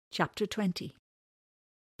Chapter 20.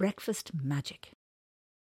 Breakfast Magic.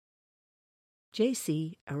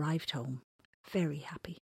 JC arrived home, very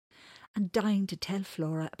happy, and dying to tell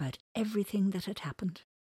Flora about everything that had happened.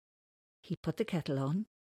 He put the kettle on,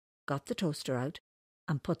 got the toaster out,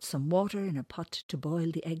 and put some water in a pot to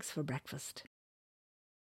boil the eggs for breakfast.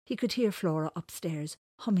 He could hear Flora upstairs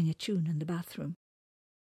humming a tune in the bathroom.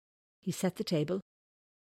 He set the table.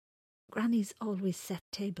 Grannies always set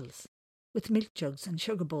tables, with milk jugs and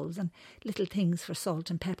sugar bowls and little things for salt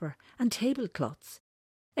and pepper and tablecloths,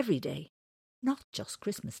 every day, not just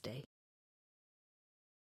Christmas Day.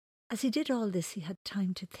 As he did all this, he had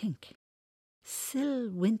time to think. Sil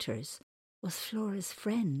Winters was Flora's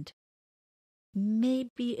friend.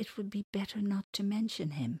 Maybe it would be better not to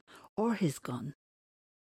mention him or his gun.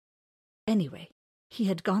 Anyway, he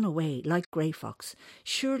had gone away like Grey Fox.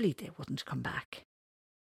 Surely they wouldn't come back.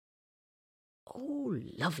 Oh,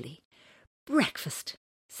 lovely. Breakfast,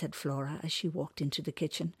 said Flora as she walked into the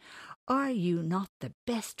kitchen. Are you not the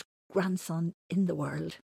best grandson in the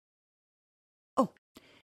world? Oh,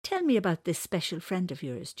 tell me about this special friend of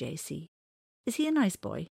yours, JC. Is he a nice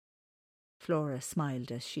boy? Flora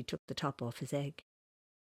smiled as she took the top off his egg.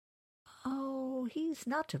 Oh, he's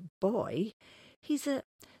not a boy. He's a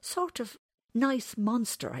sort of nice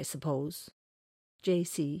monster, I suppose.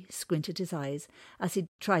 JC squinted his eyes as he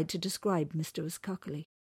tried to describe Mr. Wisscoccally.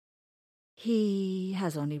 He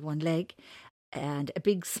has only one leg and a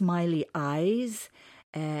big smiley eyes.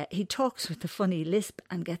 He talks with a funny lisp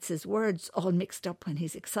and gets his words all mixed up when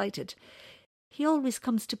he's excited. He always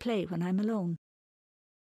comes to play when I'm alone.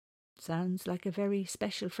 Sounds like a very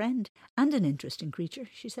special friend and an interesting creature,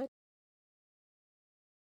 she said.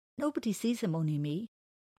 Nobody sees him, only me.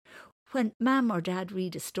 When Mam or Dad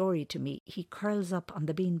read a story to me, he curls up on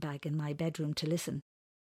the beanbag in my bedroom to listen.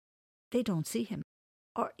 They don't see him,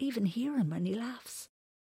 or even hear him when he laughs.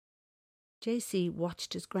 JC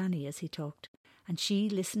watched his granny as he talked, and she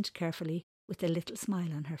listened carefully with a little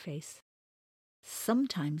smile on her face.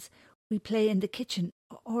 Sometimes we play in the kitchen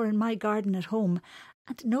or in my garden at home,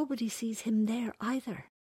 and nobody sees him there either.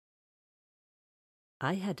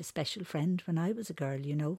 I had a special friend when I was a girl,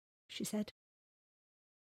 you know, she said.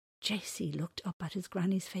 JC looked up at his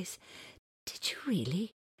granny's face. Did you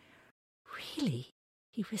really? Really?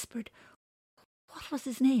 He whispered. What was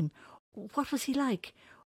his name? What was he like?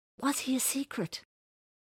 Was he a secret?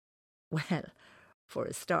 Well, for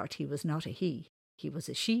a start, he was not a he. He was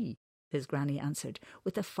a she, his granny answered,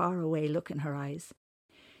 with a faraway look in her eyes.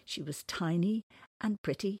 She was tiny and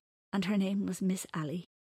pretty, and her name was Miss Allie.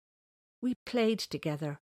 We played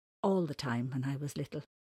together all the time when I was little.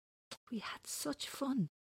 We had such fun.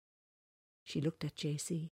 She looked at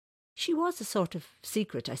JC. She was a sort of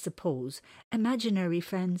secret, I suppose. Imaginary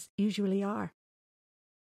friends usually are.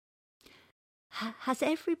 Has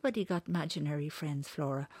everybody got imaginary friends,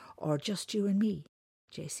 Flora, or just you and me?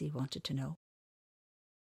 JC wanted to know.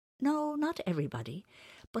 No, not everybody,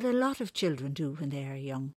 but a lot of children do when they are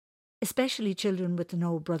young, especially children with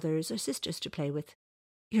no brothers or sisters to play with.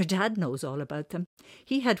 Your dad knows all about them.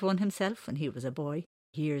 He had one himself when he was a boy,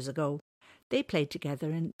 years ago. They played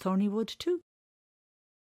together in Thornywood too.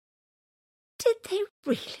 Did they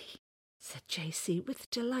really? Said JC with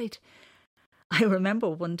delight. I remember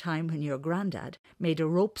one time when your granddad made a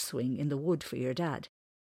rope swing in the wood for your dad,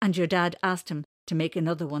 and your dad asked him to make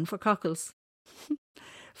another one for Cockles.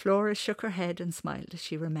 Flora shook her head and smiled as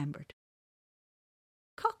she remembered.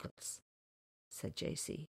 Cockles, said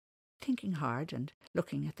JC, thinking hard and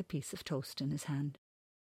looking at the piece of toast in his hand.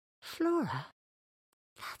 Flora,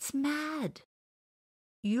 that's mad.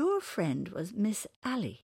 Your friend was Miss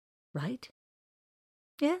Allie, right?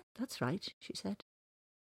 Yeah, that's right, she said.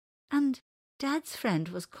 And Dad's friend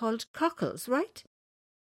was called Cockles, right?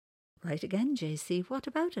 Right again, JC. What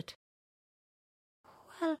about it?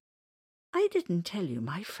 Well, I didn't tell you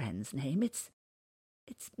my friend's name. It's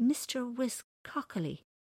Mr. Wisscoccally.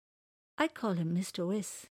 I call him Mr.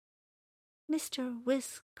 Wiss. Mr.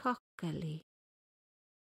 Wisscoccally.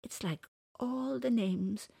 It's like all the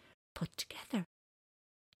names put together.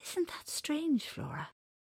 Isn't that strange, Flora?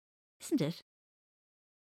 Isn't it?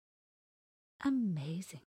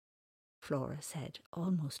 Amazing, Flora said,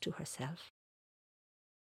 almost to herself.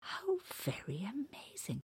 How very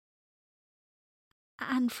amazing.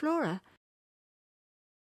 And Flora...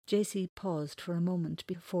 JC paused for a moment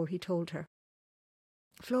before he told her.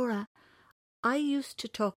 Flora, I used to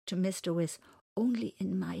talk to Mr. Wiss only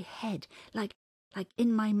in my head, like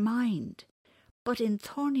in my mind. But in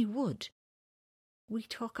Thorny Wood, we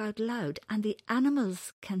talk out loud, and the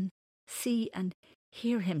animals can see and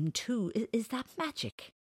hear him too. Is that magic?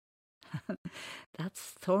 That's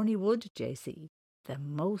Thorny Wood, JC. the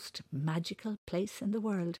most magical place in the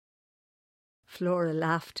world. Flora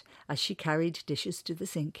laughed as she carried dishes to the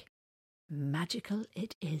sink. Magical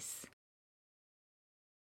it is.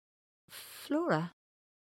 Flora,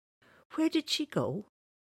 where did she go?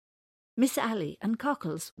 Miss Ally and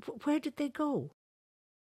Cockles, where did they go?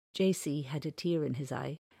 JC had a tear in his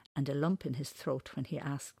eye and a lump in his throat when he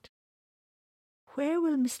asked. Where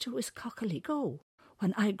will Mr. Wisscoccally go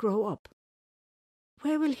when I grow up?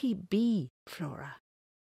 Where will he be, Flora?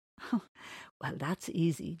 Well, that's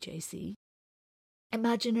easy, JC.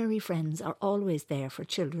 Imaginary friends are always there for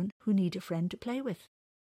children who need a friend to play with.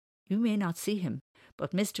 You may not see him,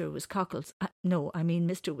 but Mr. Wisscoccally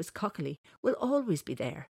will always be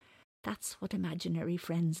there. That's what imaginary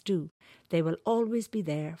friends do. They will always be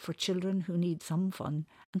there for children who need some fun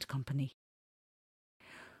and company.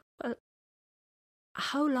 Well,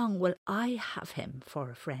 how long will I have him for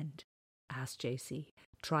a friend? Asked JC,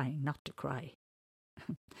 trying not to cry.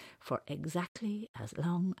 For exactly as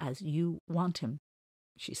long as you want him,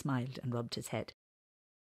 she smiled and rubbed his head.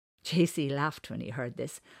 JC laughed when he heard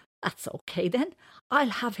this. That's okay then. I'll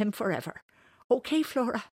have him forever. Okay,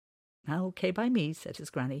 Flora? Okay by me, said his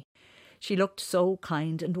granny. She looked so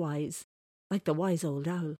kind and wise, like the wise old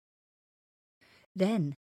owl.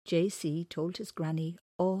 Then JC told his granny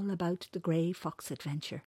all about the grey fox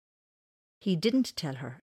adventure. He didn't tell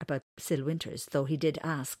her about Sil Winters, though he did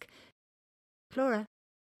ask, Flora,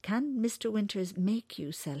 can Mr. Winters make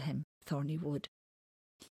you sell him thorny wood?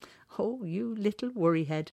 Oh, you little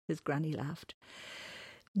worryhead, his granny laughed.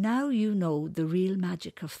 Now you know the real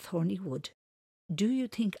magic of thorny wood. Do you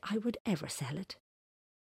think I would ever sell it?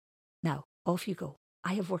 Now, off you go.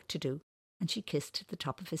 I have work to do. And she kissed the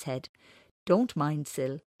top of his head. Don't mind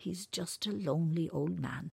Sil. He's just a lonely old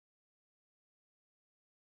man.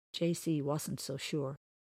 JC wasn't so sure.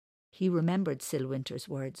 He remembered Sil Winter's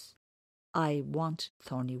words. I want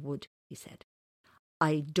thorny wood, he said.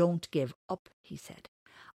 I don't give up, he said.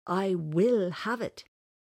 I will have it,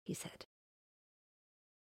 he said.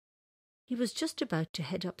 He was just about to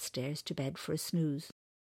head upstairs to bed for a snooze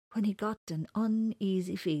when he got an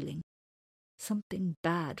uneasy feeling. Something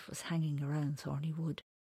bad was hanging around Thorny Wood.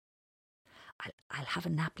 I'll have a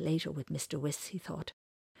nap later with Mr. Wiss, he thought,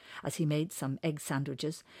 as he made some egg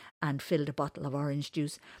sandwiches and filled a bottle of orange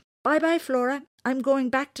juice. Bye-bye, Flora. I'm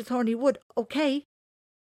going back to Thorny Wood, okay?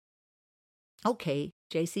 Okay,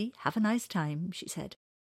 JC, have a nice time, she said.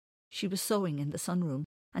 She was sewing in the sunroom,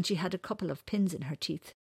 and she had a couple of pins in her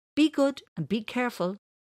teeth. Be good and be careful,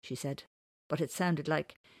 she said, but it sounded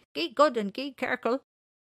like, Gee good and gee careful.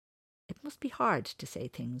 It must be hard to say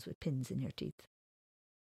things with pins in your teeth.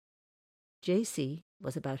 JC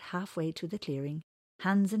was about halfway to the clearing,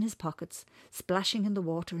 hands in his pockets, splashing in the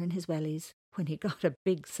water in his wellies, when he got a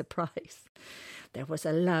big surprise. There was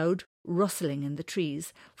a loud rustling in the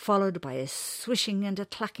trees, followed by a swishing and a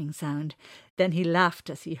clacking sound. Then he laughed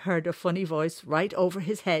as he heard a funny voice right over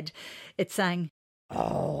his head. It sang,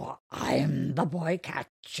 Oh, I'm the boy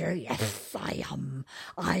catcher, yes, I am.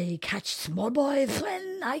 I catch small boys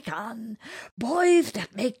when I can, boys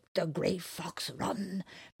that make the grey fox run,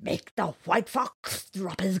 make the white fox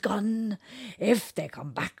drop his gun. If they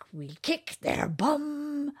come back, we'll kick their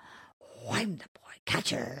bum. Oh, I'm the boy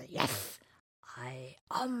catcher, yes, I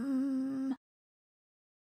am.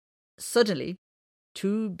 Suddenly,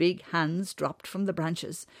 2 big hands dropped from the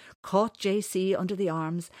branches, caught JC under the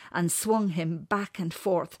arms and swung him back and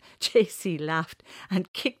forth. JC laughed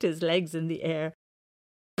and kicked his legs in the air.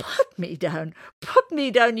 Put me down,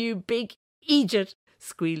 you big idiot,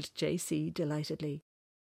 squealed JC delightedly.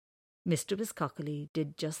 Mr. Wisscoccally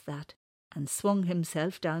did just that and swung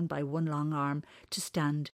himself down by one long arm to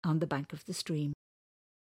stand on the bank of the stream.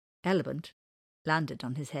 Elephant landed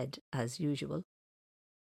on his head as usual.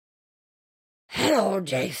 Hello,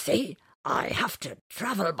 JC. I have to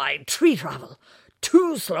travel by tree travel.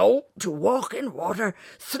 Too slow to walk in water.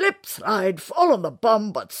 Slip, slide, fall on the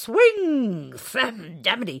bum, but swing,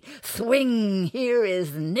 damnity, swing, here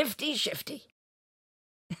is nifty shifty.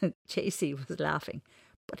 JC was laughing,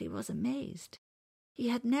 but he was amazed. He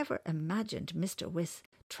had never imagined Mr. Wiss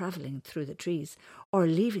travelling through the trees, or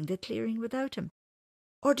leaving the clearing without him,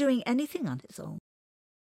 or doing anything on his own.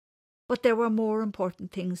 But there were more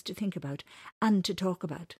important things to think about and to talk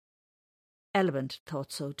about. Elephant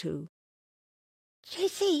thought so too.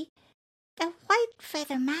 JC, the white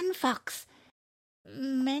feather man fox.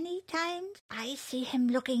 Many times I see him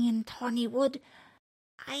looking in Thorny Wood.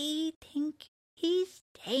 I think he's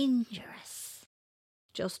dangerous.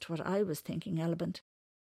 Just what I was thinking, Elephant.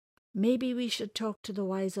 Maybe we should talk to the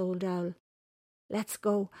wise old owl. Let's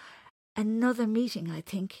go. Another meeting, I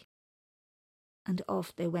think. and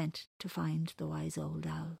off they went to find the wise old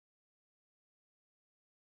owl.